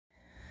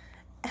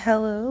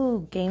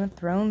Hello, Game of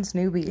Thrones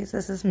newbies.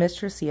 This is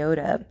Mistress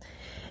Yoda.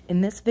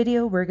 In this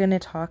video, we're going to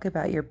talk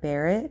about your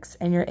barracks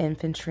and your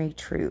infantry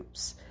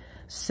troops.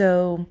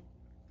 So,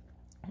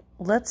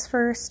 let's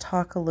first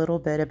talk a little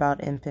bit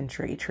about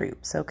infantry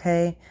troops,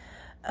 okay?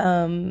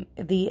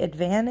 The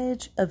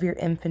advantage of your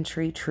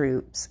infantry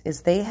troops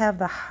is they have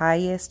the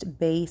highest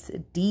base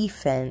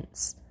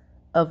defense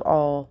of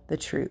all the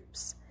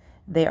troops.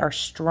 They are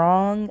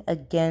strong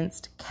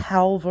against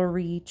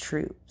cavalry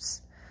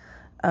troops.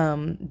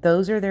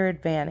 Those are their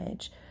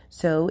advantage.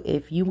 So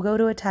if you go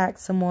to attack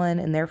someone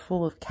and they're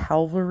full of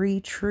cavalry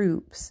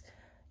troops,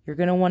 you're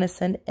going to want to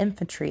send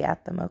infantry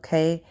at them,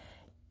 okay?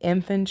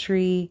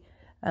 Infantry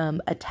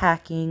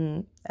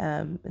attacking,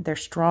 they're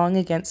strong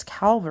against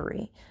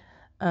cavalry.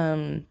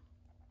 And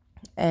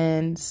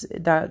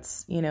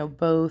that's,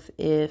 both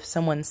if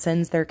someone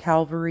sends their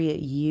cavalry at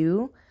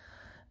you,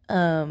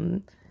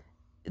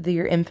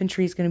 your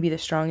infantry is going to be the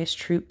strongest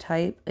troop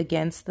type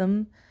against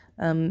them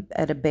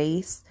at a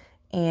base.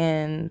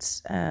 And,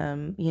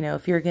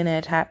 if you're going to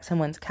attack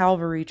someone's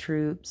cavalry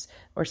troops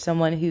or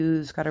someone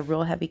who's got a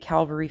real heavy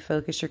cavalry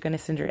focus, you're going to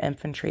send your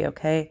infantry,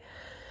 okay?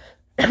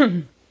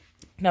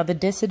 Now, the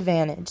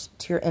disadvantage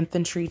to your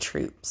infantry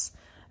troops,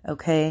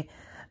 okay,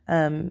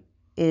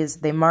 is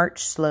they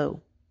march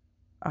slow,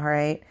 all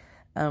right?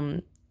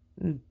 They're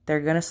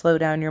going to slow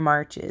down your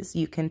marches.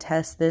 You can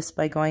test this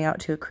by going out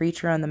to a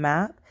creature on the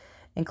map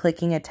and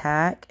clicking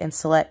attack and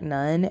select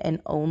none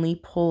and only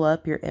pull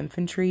up your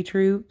infantry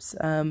troops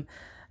and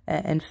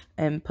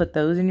put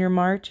those in your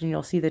march, and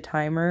you'll see the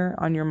timer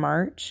on your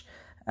march,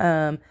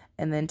 and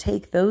then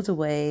take those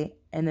away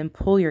and then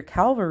pull your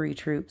cavalry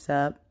troops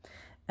up,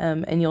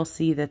 and you'll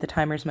see that the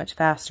timer is much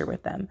faster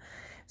with them.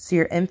 So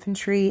your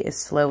infantry is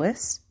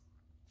slowest.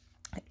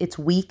 Its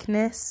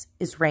weakness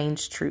is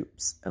ranged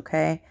troops,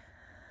 okay?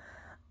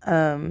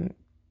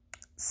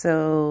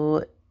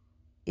 So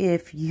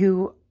if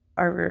you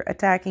are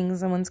attacking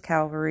someone's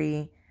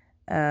cavalry,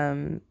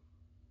 the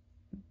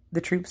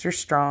troops are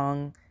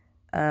strong,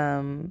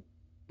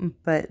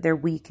 but they're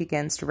weak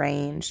against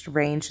ranged.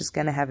 Ranged is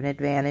going to have an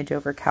advantage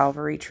over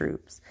cavalry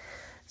troops.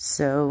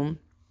 So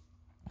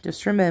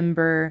just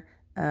remember,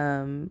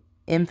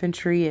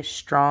 infantry is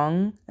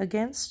strong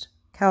against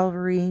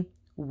cavalry,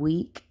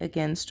 weak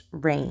against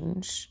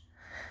range,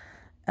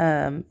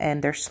 and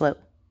they're slow.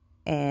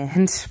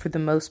 And for the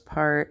most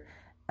part,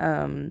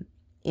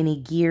 any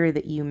gear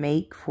that you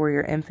make for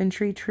your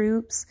infantry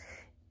troops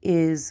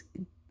is,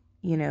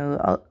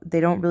 they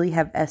don't really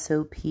have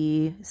SOP,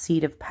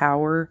 seat of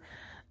power,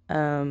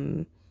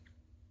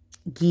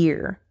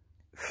 gear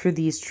for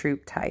these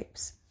troop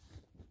types.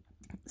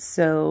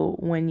 So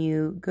when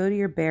you go to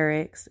your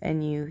barracks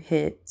and you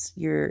hit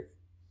your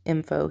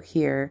info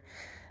here,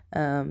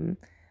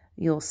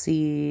 you'll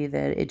see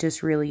that it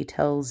just really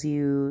tells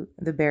you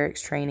the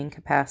barracks training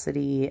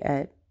capacity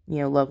at,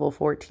 level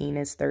 14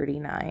 is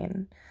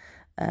 39.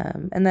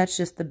 And that's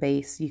just the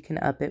base. You can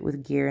up it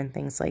with gear and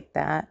things like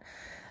that.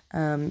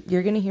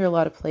 You're going to hear a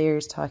lot of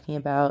players talking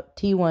about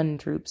T1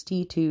 troops,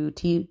 T2,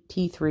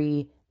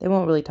 T3. They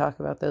won't really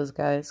talk about those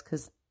guys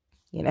because,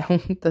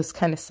 those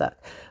kind of suck.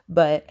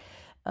 But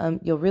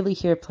you'll really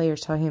hear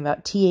players talking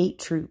about T8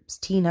 troops,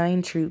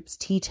 T9 troops,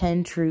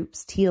 T10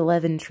 troops,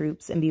 T11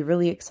 troops, and be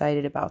really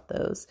excited about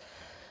those.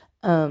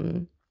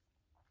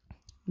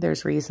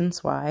 There's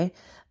reasons why.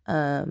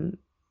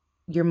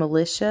 Your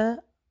militia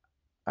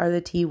are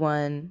the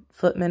T1,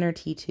 footmen are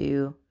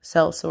T2,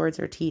 sellswords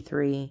are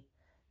T3,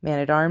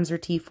 man-at-arms are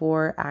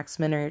T4,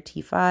 axemen are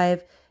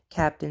T5,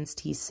 captains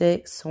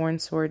T6,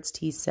 swords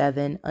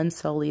T7,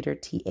 unsullied are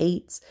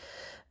T8s,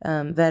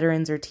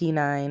 veterans are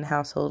T9,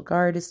 household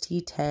guard is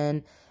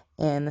T10,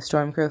 and the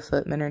Stormcrow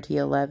footmen are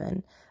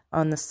T11.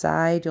 On the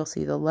side, you'll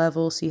see the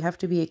level, so you have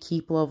to be a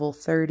keep level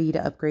 30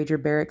 to upgrade your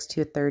barracks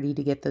to a 30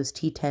 to get those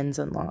T10s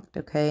unlocked,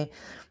 okay?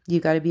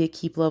 You got to be a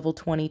keep level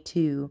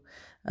 22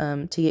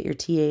 to get your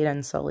T8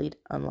 unsullied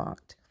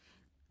unlocked.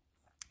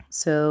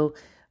 So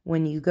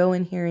when you go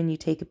in here and you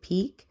take a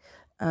peek,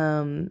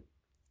 on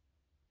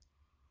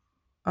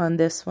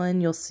this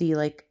one, you'll see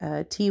like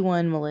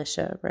T1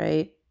 militia,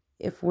 right?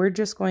 If we're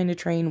just going to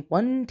train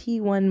one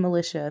T1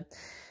 militia,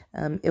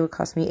 it would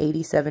cost me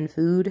 87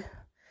 food.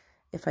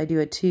 If I do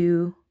a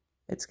 2,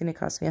 it's going to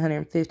cost me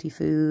 150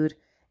 food.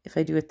 If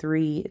I do a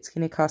 3, it's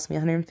going to cost me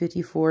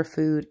 154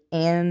 food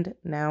and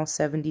now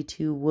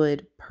 72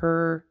 wood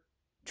per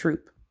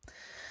troop.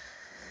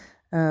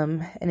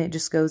 And it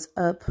just goes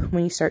up.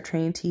 When you start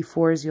training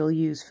T4s, you'll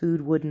use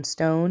food, wood, and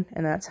stone,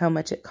 and that's how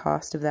much it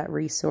costs of that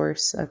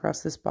resource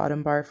across this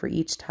bottom bar for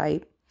each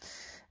type.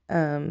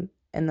 And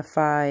the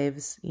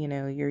 5s,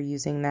 you're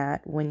using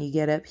that. When you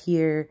get up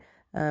here,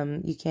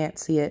 you can't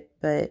see it,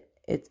 but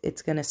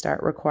it's going to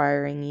start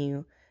requiring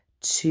you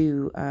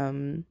to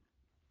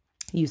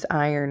use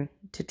iron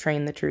to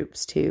train the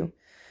troops too,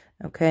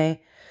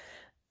 okay?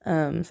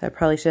 So I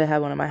probably should have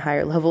had one of my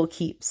higher level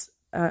keeps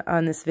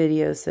on this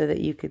video so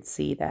that you could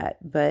see that.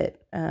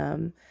 But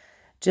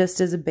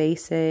just as a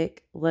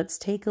basic, let's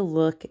take a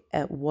look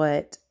at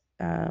what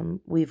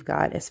we've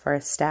got as far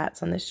as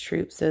stats on this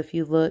troop. So if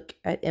you look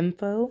at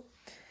info,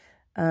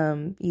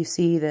 you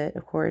see that,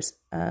 of course,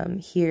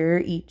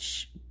 here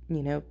each,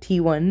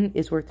 T1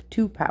 is worth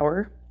 2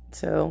 power.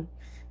 So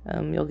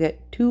you'll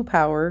get 2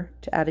 power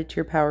to add it to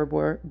your power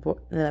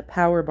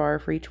bar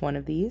for each one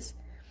of these.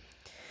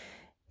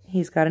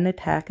 He's got an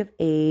attack of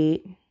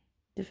 8,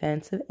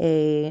 defense of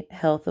 8,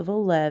 health of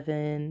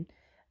 11.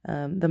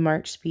 The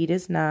march speed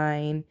is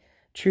 9.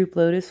 Troop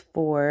load is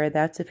 4.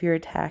 That's if you're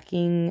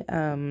attacking,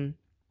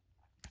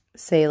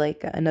 say,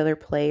 like another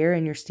player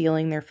and you're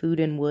stealing their food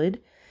and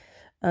wood.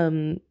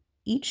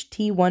 Each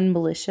T1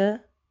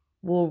 militia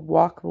will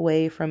walk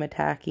away from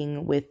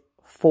attacking with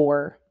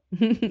 4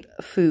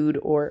 food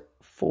or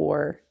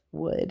 4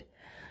 wood.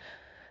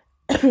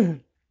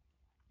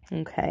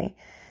 Okay.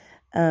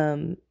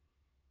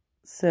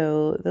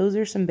 So those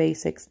are some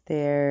basics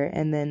there.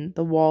 And then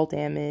the wall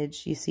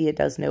damage, you see it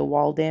does no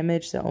wall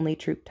damage. The only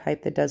troop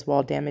type that does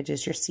wall damage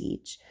is your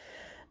siege.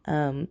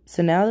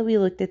 So now that we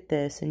looked at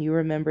this and you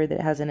remember that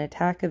it has an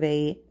attack of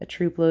 8, a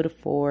troop load of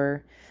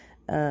 4,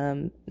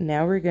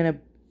 now we're going to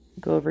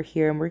go over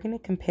here and we're going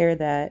to compare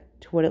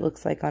that to what it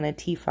looks like on a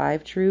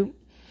T5 troop.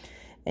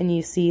 And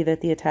you see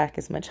that the attack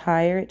is much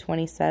higher at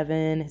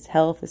 27. His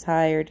health is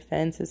higher,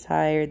 defense is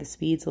higher, the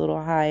speed's a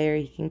little higher.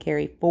 He can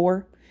carry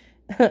 4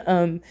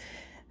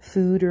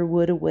 food or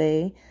wood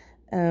away.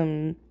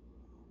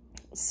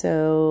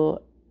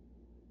 So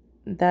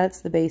that's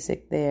the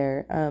basic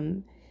there.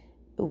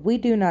 We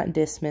do not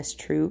dismiss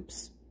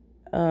troops.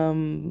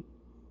 The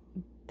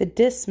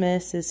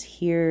dismiss is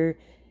here.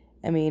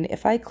 I mean,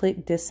 if I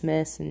click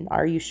dismiss and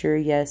are you sure?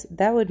 Yes,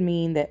 that would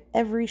mean that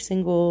every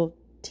single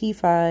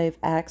T5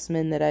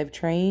 axeman that I've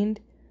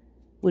trained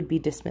would be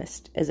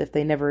dismissed as if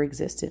they never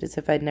existed, as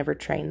if I'd never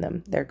trained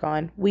them. They're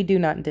gone. We do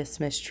not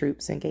dismiss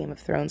troops in Game of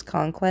Thrones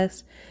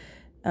Conquest.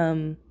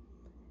 I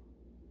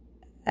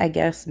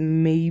guess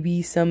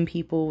maybe some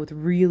people with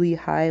really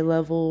high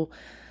level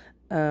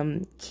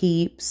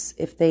keeps,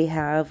 if they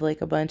have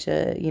like a bunch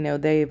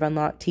of, they've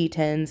unlocked T10s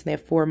and they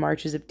have 4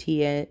 marches of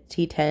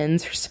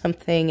T10s or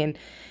something,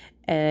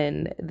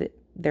 and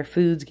their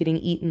food's getting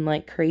eaten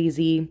like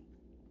crazy.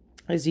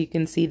 As you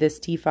can see, this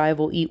T5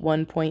 will eat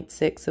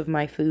 1.6 of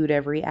my food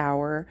every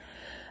hour.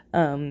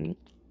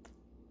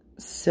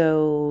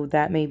 So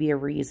that may be a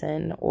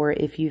reason. Or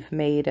if you've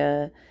made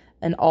an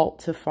alt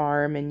to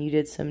farm and you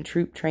did some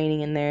troop training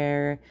in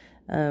there,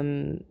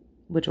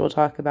 which we'll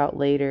talk about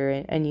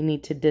later, and you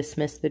need to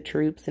dismiss the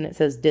troops, and it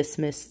says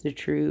dismiss the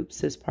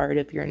troops as part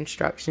of your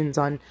instructions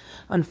on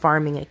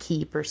farming a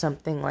keep or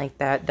something like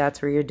that,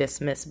 that's where your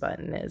dismiss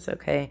button is,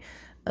 okay?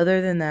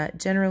 Other than that,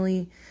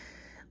 generally,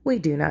 we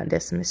do not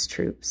dismiss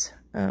troops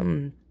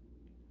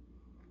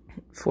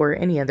for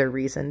any other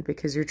reason,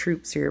 because your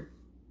troops are,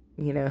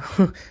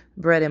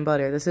 bread and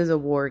butter. This is a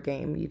war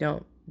game. You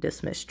don't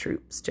dismiss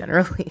troops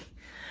generally.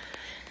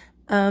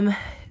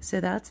 So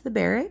that's the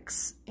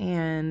barracks,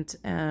 and,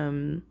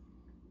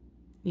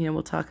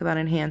 we'll talk about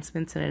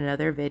enhancements in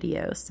another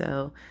video.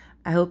 So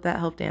I hope that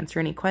helped answer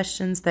any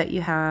questions that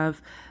you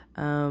have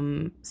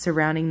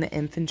surrounding the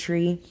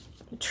infantry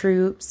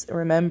troops.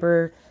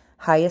 Remember,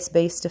 highest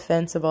base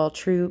defense of all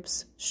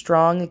troops,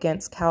 strong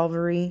against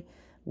cavalry,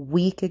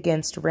 weak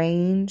against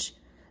range.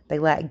 They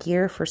lack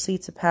gear for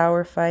seats of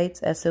power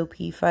fights, SOP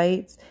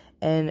fights,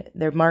 and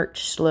they're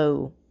march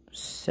slow.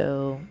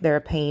 So they're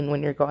a pain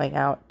when you're going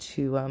out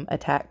to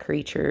attack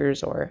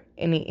creatures or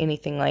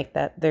anything like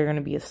that. They're going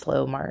to be a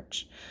slow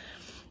march.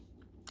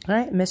 All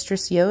right,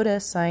 Mistress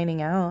Yoda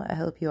signing out. I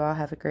hope you all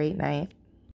have a great night.